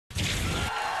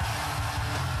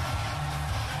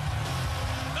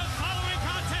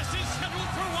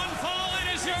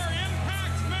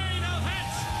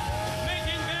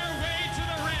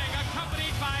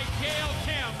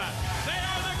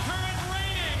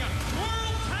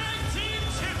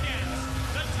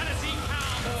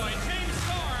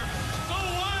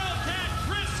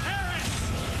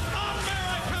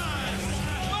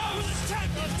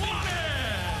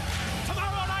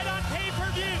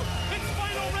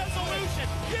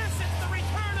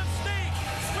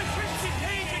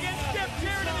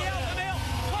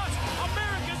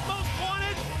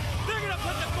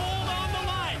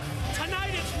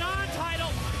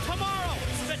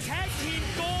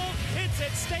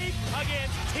Escape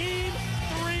against Team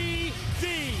 3D.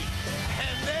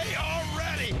 And they are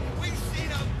ready. We've seen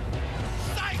them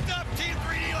psyched up Team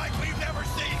 3D like we've never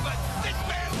seen, but this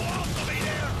man will also be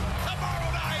there tomorrow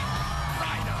night.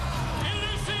 Rhino.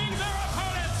 Introducing their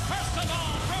opponents, first of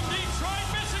all, from Detroit,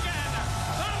 Michigan,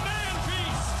 the Man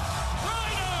Beast,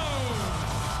 Rhino.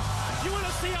 You want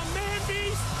to see a man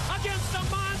beast against a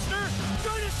monster?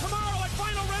 Join us tomorrow at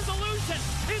Final Resolution.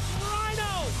 It's Rhino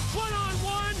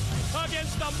one-on-one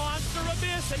against the Monster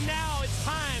Abyss. And now it's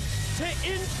time to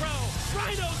intro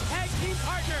Rhino's tag team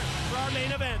partner for our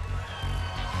main event.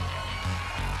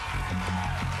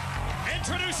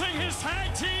 Introducing his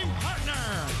tag team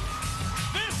partner.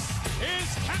 This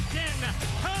is Captain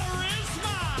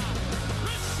Charisma,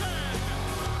 Christian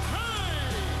Cage.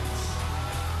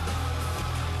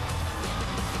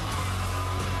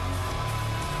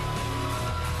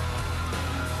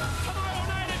 Tomorrow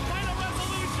night at Final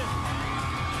Resolution,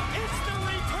 it's the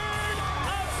return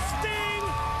of Sting,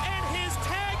 and his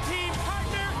tag team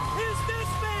partner is this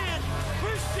man,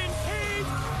 Christian Cage.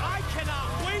 I cannot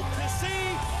wait to see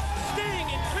Sting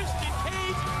and Christian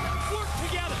Cage work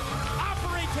together,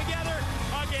 operate together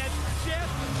against Jeff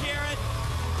Jarrett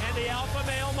and the alpha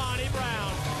male Monty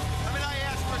Brown. I mean, I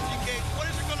asked Christian Cage, what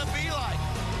is it going to be like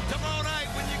tomorrow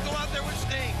night when you go out there with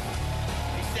Sting?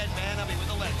 He said, man, I'll be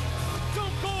with a legend.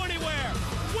 Don't go anywhere.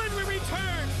 When we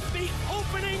return, the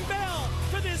opening bell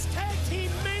for this tag team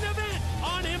main event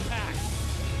on Impact.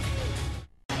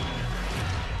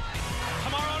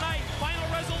 Tomorrow night, Final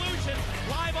Resolution,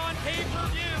 live on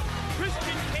pay-per-view.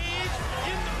 Christian Cage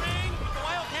in the ring with the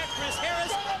Wildcat Chris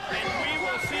Harris, and we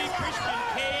will see Christian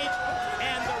Cage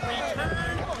and the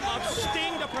return of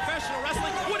Sting to professional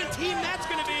wrestling. What a team that's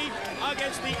going to be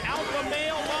against the alpha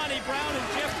male Monty Brown and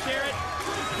Jeff Jarrett.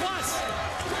 Plus,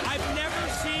 I've never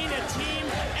seen a team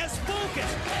as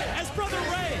focused as Brother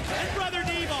Ray and Brother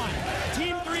Devon.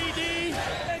 Team 3D,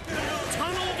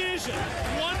 tunnel vision,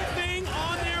 one thing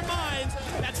on their minds,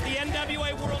 that's the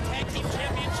NWA World Tag Team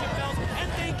Championship belts,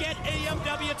 and they get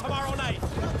AMW tomorrow night.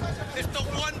 It's the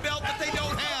one belt that they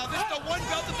don't have. It's the one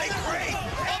belt that they crave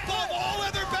above all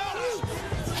other belts.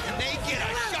 And they get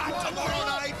a shot tomorrow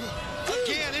night.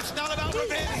 Again, it's not about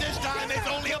revenge this time. It's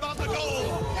only about the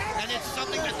goal. And it's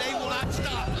something that they will not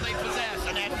stop till they possess,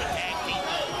 and that's the tag team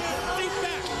goal. Think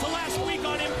back to last week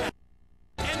on Impact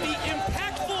and the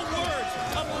impactful words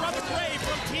of Brother Ray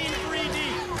from Team 3D.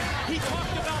 He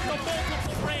talked about the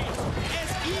multiple reigns as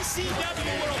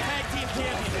ECW World Tag Team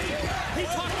Champions. He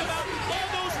talked about all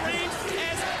those reigns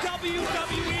as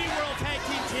WWE World Tag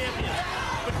Team Champions.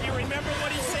 But do you remember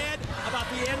what he said about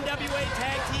the NWA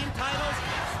Tag Team titles?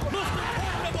 Most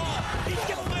important of all, he's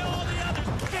given away all the others.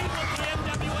 They want the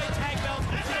NWA Tag belts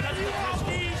because of the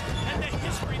prestige and the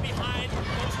history behind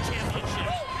those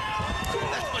championships.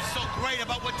 That's what's so great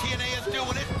about what TNA is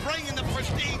doing. It's bringing the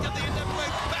prestige of the NWA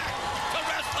back to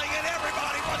wrestling, and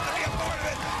everybody wants to be a part of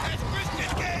it as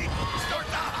Christian Cage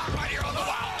starts out right here on the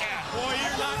Wildcat. Boy,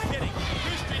 you're not kidding.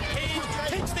 Christian Cage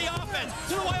takes the offense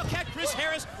to the Wildcat. Chris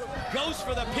Harris goes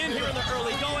for the pin here in the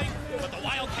early going, but the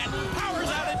Wildcat powers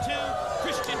out in two.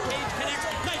 Christian Cage connects,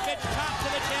 knife edge chop to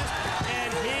the chest,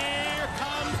 and here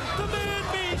comes the Man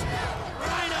Beast,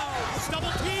 Rhino.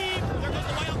 Double team. There goes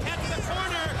the Wildcat to the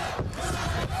corner.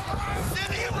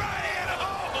 Sending him right in.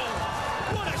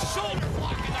 Oh! What a shoulder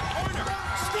block in the corner.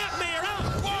 Snapmare out.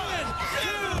 One,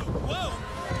 two. Whoa.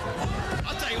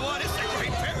 I'll tell you what, it's a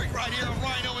great pairing right here of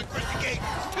Rhino and Christian Cage.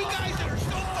 Two guys that are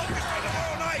so focused on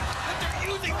tomorrow night that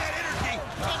they're using that energy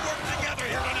to work together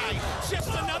here tonight. Just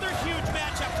another huge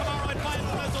matchup tomorrow at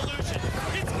Final Resolution.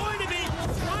 It's going to be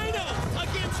Rhino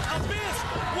against Abyss.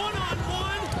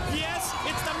 One-on-one. Yes,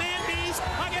 it's the Man Beast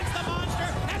against the Monster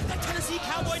as the Tennessee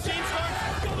Cowboy James Storm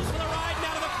goes for the ride and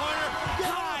out of the corner.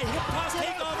 High hip toss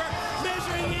takeover.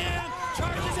 Measuring in.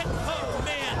 Charges it. Oh,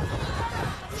 man.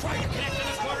 Trying to connect in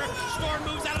this corner. Storm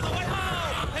moves out of the way.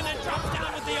 Oh! And then drops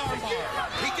down with the armbar.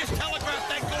 He just telegraphed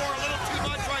that gore a little too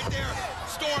much right there.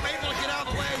 Storm able to get out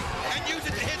of the way and use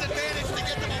it to his advantage to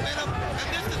get the momentum. And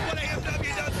this is what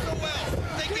AMW does so well.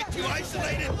 They get you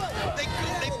isolated.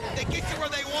 They get you where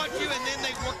they want you, and then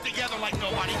they work together like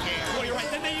nobody can. Well, you're right.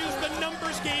 Then they use the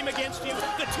numbers game against you.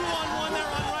 The 2-on-1 there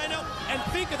on Rhino. And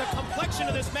think of the complexion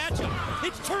of this matchup.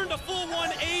 It's turned a full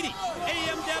 180.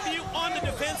 AMW on the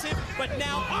defensive, but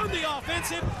now on the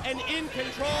offensive and in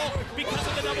control because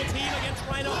of the double team against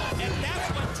Rhino. And that's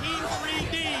what Team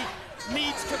 3D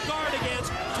needs to guard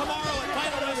against tomorrow at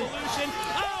Final Resolution.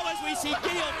 Oh, as we see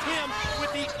Gail Kim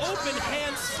with the open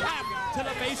hand slap to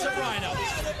the face of Rhino.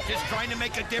 Just trying to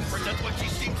make a difference. That's what she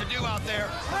seems to do out there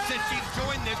since she's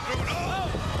joined this group. Oh,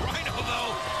 Rhino,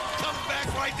 though, comes back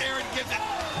right there and gives it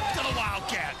to the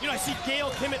Wildcat. see Gail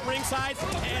Kim at ringside,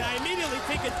 and I immediately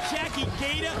think of Jackie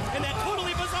Gata in that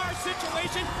totally bizarre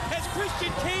situation as Christian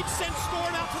Cage sends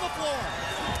Storm out to the floor.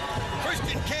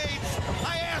 Christian Cage,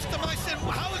 I asked him, I said,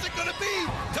 well, how is it going to be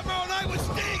tomorrow night with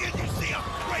Sting? And you see a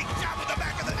great job with the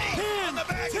back of the knee. On the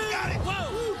back, he got it.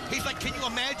 Whoa. He's like, can you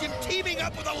imagine teaming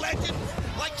up with a legend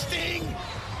like Sting?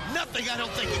 Nothing, I don't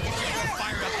think you can get more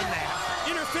fired up than that.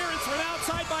 Interference from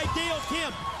outside by Gail Kim,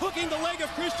 hooking the leg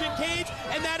of Christian Cage,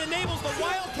 and that enables the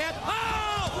Wildcat.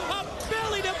 Oh! A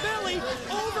belly-to-belly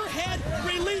overhead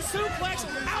release suplex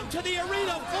out to the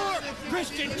arena floor.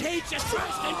 Christian Cage just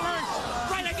crushed and burned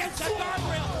right against the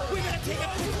guardrail. We're going to take a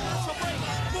quick commercial break.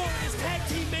 More of this tag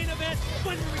team main event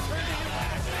when we return to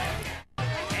Impact.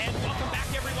 And welcome back,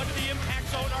 everyone, to the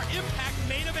Impact Zone, our Impact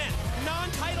main event.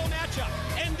 Non-title matchup.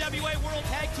 NWA World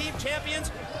Tag Team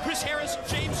Champions, Chris Harris,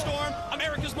 James Storm,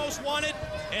 America's Most Wanted,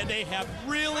 and they have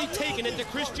really taken it to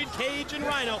Christian Cage and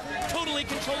Rhino, totally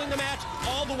controlling the match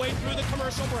all the way through the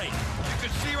commercial break. You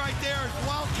can see right there,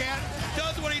 Wildcat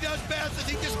does what he does best, is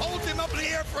he just holds him up in the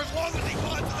air for as long as he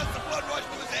wants and lets the blood rush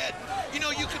to his head. You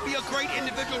know, you could be a great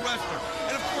individual wrestler.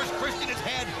 And of course, Christian has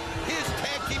had his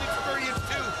tag team experience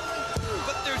too.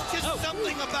 But there's just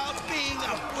something about being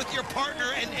with your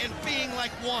partner and being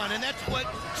like one, and that's what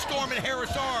Storm and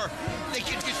Harris are. They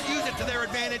can just use it to their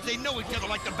advantage. They know each other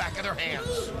like the back of their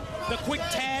hands. The quick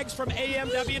tags from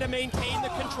AMW to maintain the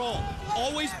control,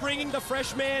 always bringing the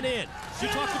fresh man in. We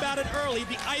talked about it early,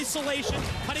 the isolation,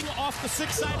 cutting off the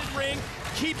six-sided ring,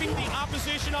 keeping the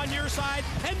opposition on your side,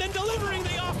 and then delivering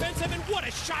the offensive, and what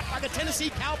a shot by the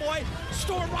Tennessee Cowboy.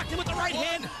 Storm rocked him with the right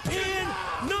hand, pin,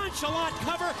 nonchalant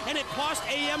cover, and it cost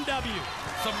AMW.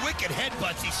 Some wicked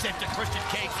headbutts he sent to Christian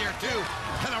Cage there too.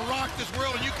 Kind of rocked this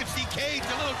world, and you can see Cage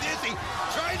a little dizzy,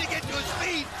 trying to get to his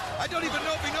feet. I don't even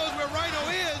know if he knows where Rhino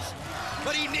is,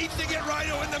 but he needs to get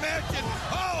Rhino in the match, and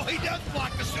oh, he does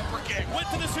block the super kick. Went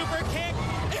to the super kick,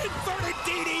 inverted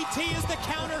DDT is the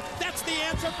counter. That's the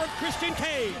answer for Christian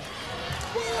Cage.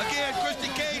 Again, Christian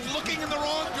Cage looking in the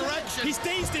wrong direction. He's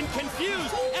dazed and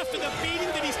confused after the beating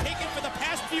that he's taken for the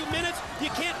past few minutes. You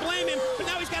can't blame him, but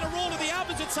now he's got to roll to the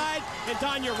opposite side. And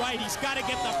Don, you're right, he's got to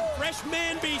get the fresh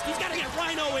man beast. He's got to get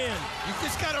Rhino in. You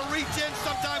just got to reach in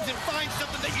sometimes and find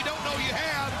something that you don't know you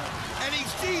have. And he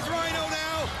sees Rhino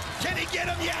now. Can he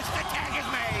get him? Yes, the tag is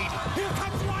made. Here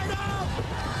comes Rhino.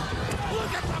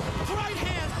 Look at the right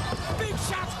hand. Big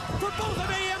shots for both of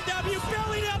AMW,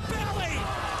 belly to belly.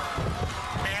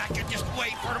 I can just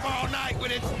wait for tomorrow night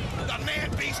when it's the man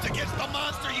beast against the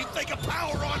monster. You think of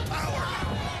power on power.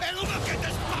 And look at the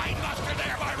spine buster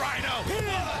there by Rhino.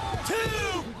 1, 2,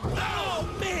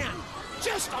 oh man,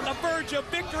 just on the verge of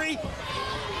victory.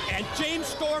 And James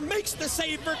Storm makes the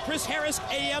save for Chris Harris.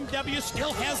 AMW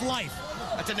still has life.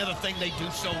 That's another thing they do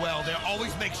so well. They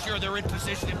always make sure they're in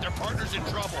position if their partner's in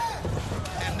trouble.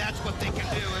 And that's what they can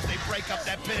do as they break up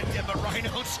that pin attempt. But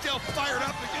Rhino's still fired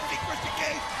up. As you see Christian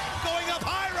Cage going up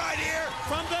high right here.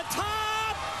 From the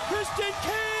top, Christian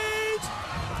Cage.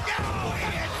 Oh, he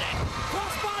hits it.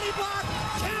 Crossbody block.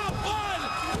 Count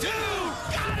 1, 2.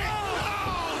 Got it.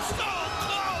 Oh, so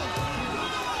close.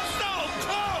 So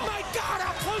close. My God,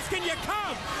 how close can you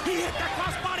come? He hit the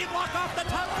crossbody block off the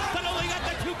top, but only got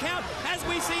the 2 count. As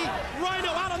we see Rhino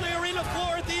out on the arena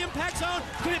floor at the Impact Zone.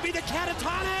 Could it be the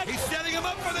catatonic? He's setting him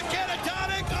up for the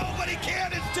catatonic. Oh, but he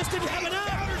can't. Just didn't have enough.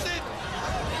 Counters it.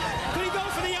 Could he go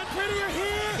for the unprettier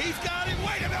here? He's got it.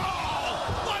 Wait a minute. Oh,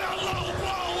 what a low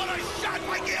blow. What a shot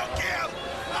by Gail Kim.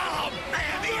 Oh,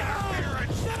 man, the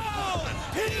interference. No.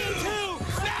 Pin 2.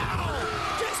 No.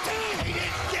 Just 2. He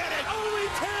didn't get it. Only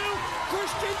 2.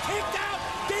 Christian kicked out.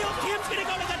 Gail Kim's going to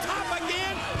go to the top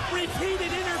again.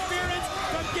 Repeated interference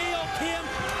from Gail Kim.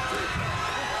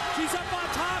 She's up on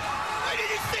top. Wait, did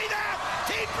you see that?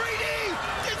 Team 3D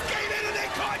just came in and they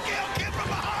caught Gail Kim from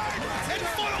behind and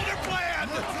foiled her plan.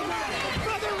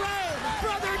 Brother Ray,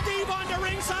 Brother Devon to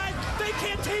ringside. They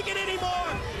can't take it anymore.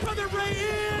 Brother Ray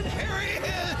in. Here he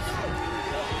is.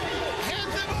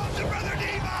 Hands him off to Brother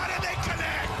Devon and they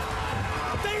connect.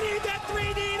 They need that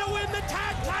 3D to win the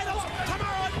tag titles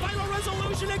tomorrow at Final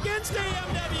Resolution against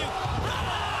AMW.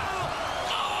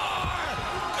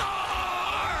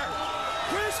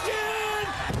 Christian!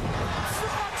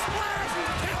 Frog splash!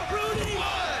 Rudy!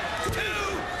 1, 2,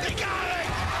 they got it!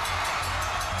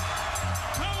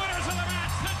 The winners of the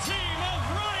match, the team of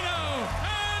Rhino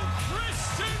and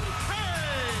Christian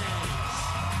Cage.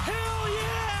 Hell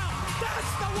yeah!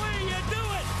 That's the way you do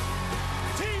it!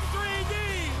 Team 3D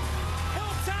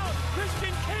helps out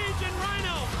Christian Cage and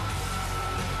Rhino.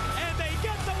 And they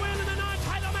get the win in the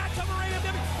non-title match over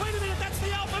AMW. Wait a minute, that's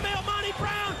the Alpha Male Monty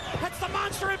Brown! That's the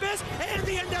Monster Abyss and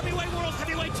the NWA World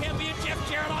Heavyweight Champion Jeff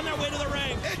Jarrett on their way to the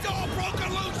ring. It's all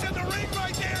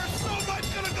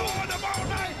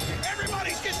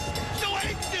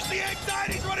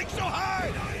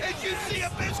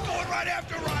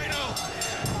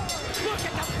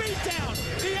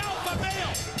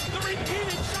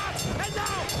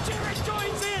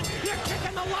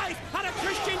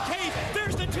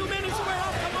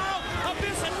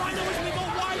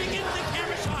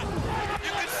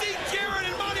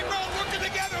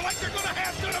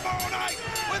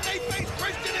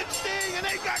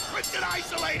got Christian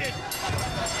isolated.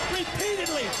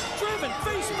 Repeatedly driven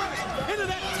face first into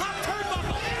that top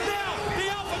turnbuckle. Now the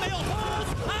alpha male holds.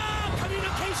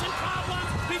 Communication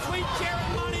problems between Jarrett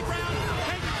and Monty Brown.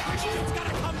 And Christian's got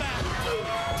to come back.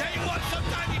 Tell you what,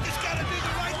 sometimes you just got to do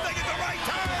the right thing at the right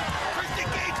time. Christian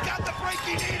Cage got the break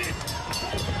he needed.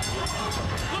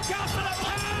 Look out for the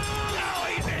pound. Now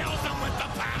he nails him with the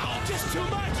pound. Just too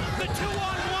much. The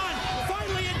 2-on-1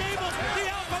 finally enables the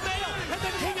alpha male and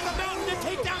the king of the mountain to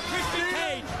take down Christian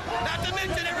Cage. Not to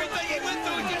mention everything he went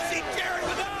through. You see Jarrett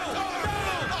with the guitar.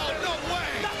 Oh, no way.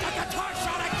 Not the guitar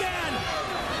shot again.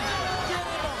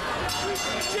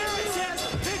 Jarrett says,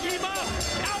 pick him up.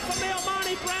 Alpha male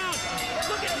Monty Brown.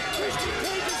 Look at Christian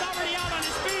Cage is already out on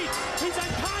his feet. He's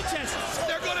unconscious.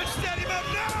 They're going to set him up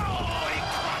now. Oh, he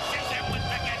crushes him with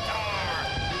the guitar.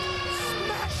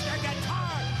 Smash the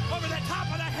guitar over the top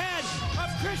of the head of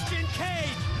Christian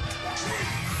Cage.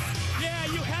 Yeah,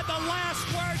 you had the last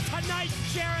word tonight,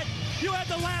 Jarrett. You had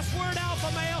the last word,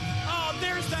 alpha male. Oh,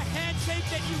 there's the handshake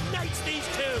that unites these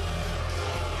two.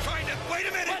 Trying to, wait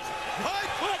a minute.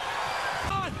 What?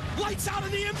 On, lights out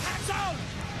in the impact zone.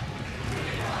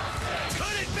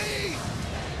 Could it be?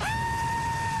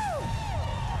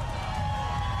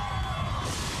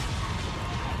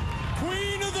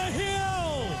 Queen of the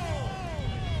Hill,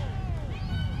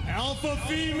 alpha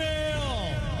female.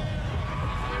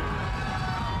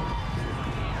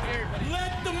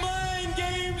 Let the mind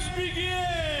games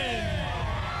begin.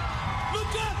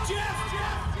 Look up, Jeff.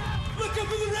 Look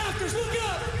up in the rafters. Look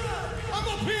up. I'm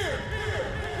up here.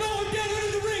 No, I'm down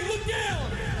under the ring. Look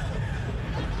down.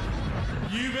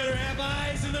 You better have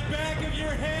eyes in the back of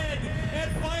your head at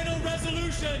Final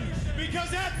Resolution,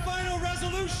 because at Final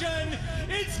Resolution,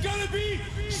 it's gonna be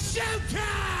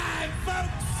showtime,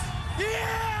 folks!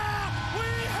 Yeah! We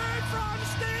heard from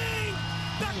Sting!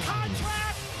 The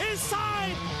contract is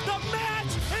signed! The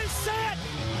match is set!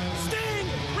 Sting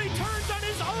returns on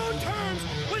his own terms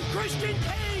with Christian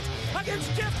Cage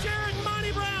against Jeff Jarrett and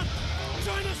Monty Brown.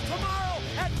 Join us tomorrow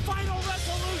at Final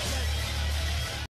Resolution.